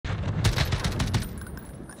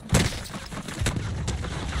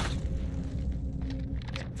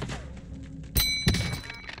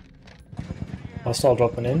Hostile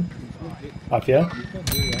dropping in. Up here.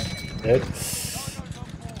 Dead.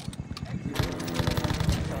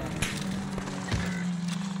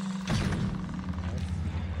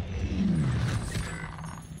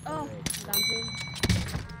 Oh, dumping.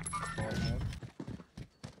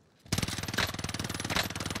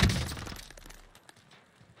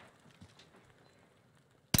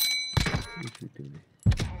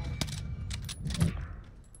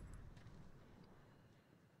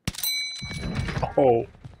 Oh.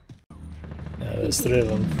 Yeah, there's 3 of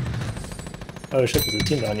them. Oh shit, there's a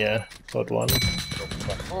team down here. Got one.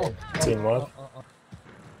 Team one.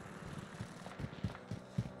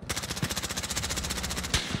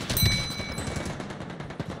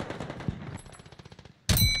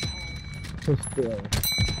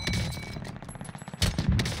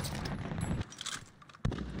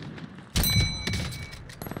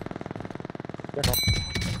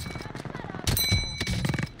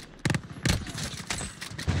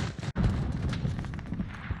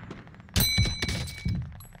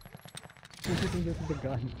 The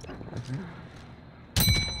gun.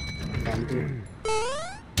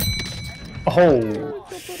 Oh!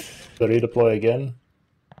 So redeploy again.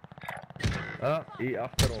 I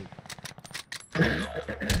achter ons.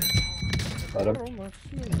 Got him.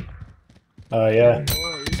 Oh yeah.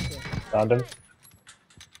 Found him.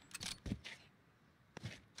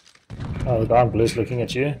 Oh, the guy in blue's looking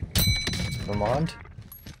at you. Never mind.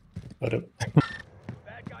 Got him.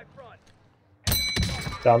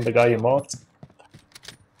 Down the guy you marked.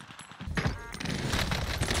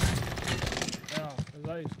 Ja,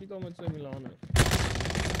 zij schiet al met zijn Milanen.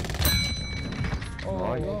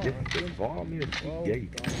 Oh, je zit warm hier. Jee.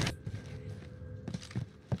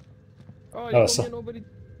 Oh, je Oh, komt zo. hier nog bij die,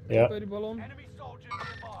 Ja, bij die ballon.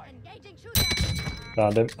 Engaging shooter.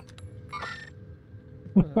 found him.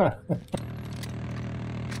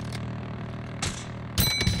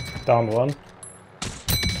 Down 1.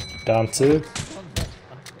 Down 2.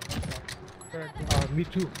 Me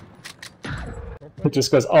too. It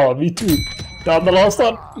just goes, oh, me too. Down the last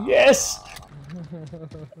one. Yes!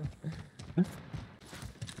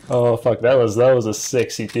 Oh fuck, that was a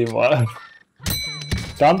sexy team wipe.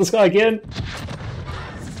 Down this guy again.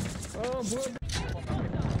 Oh, boy.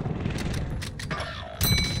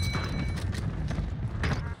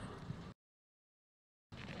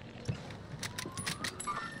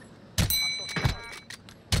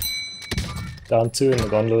 Down 2 in the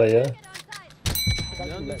gondola, yeah.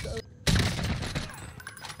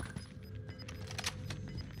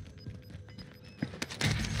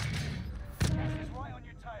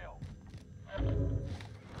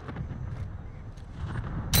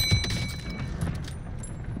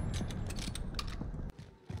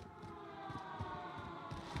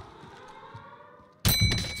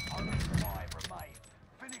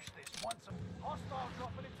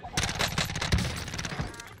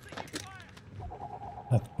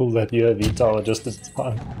 I pulled that UAV tower just in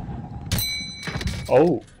time.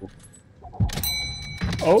 Oh!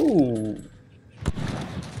 Oh!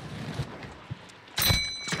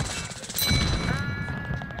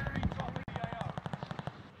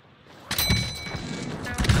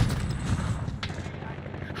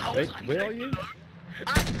 Wait, where are you?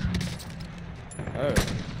 Oh.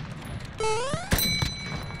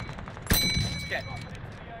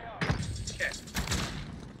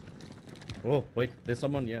 Oh, wait, there's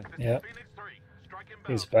someone, yeah. Yeah.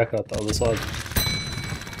 He's back out the other side.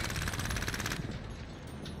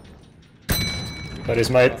 Got his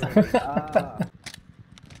mate.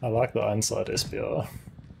 I like the inside SPR.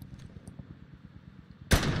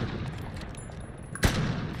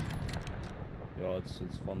 Yeah, it's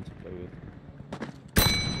fun to play with.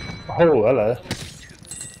 Oh, hello.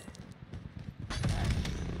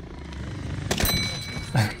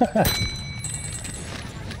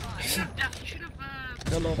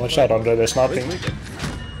 Watch out, Andre, they're sniping.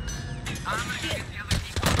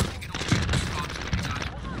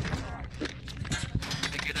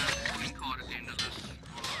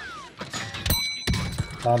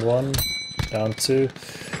 Down 1, down 2.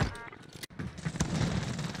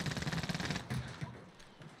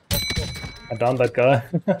 I downed that guy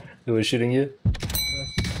who was shooting you.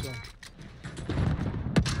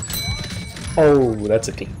 Oh, that's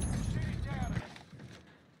a clean.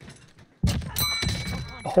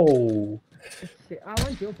 Oh, I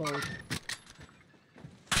want your boat.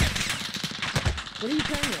 What are you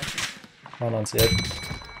playing with? one on dead.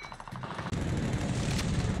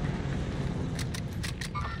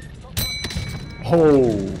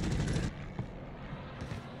 Oh.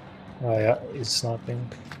 Oh yeah, he's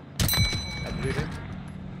sniping. I blew him.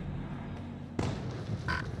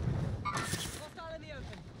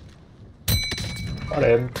 Got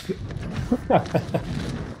him.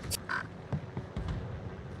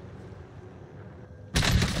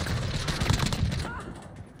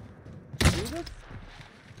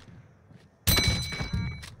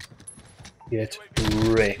 Get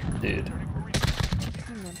wrecked, dude.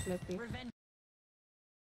 Come on, Flippy.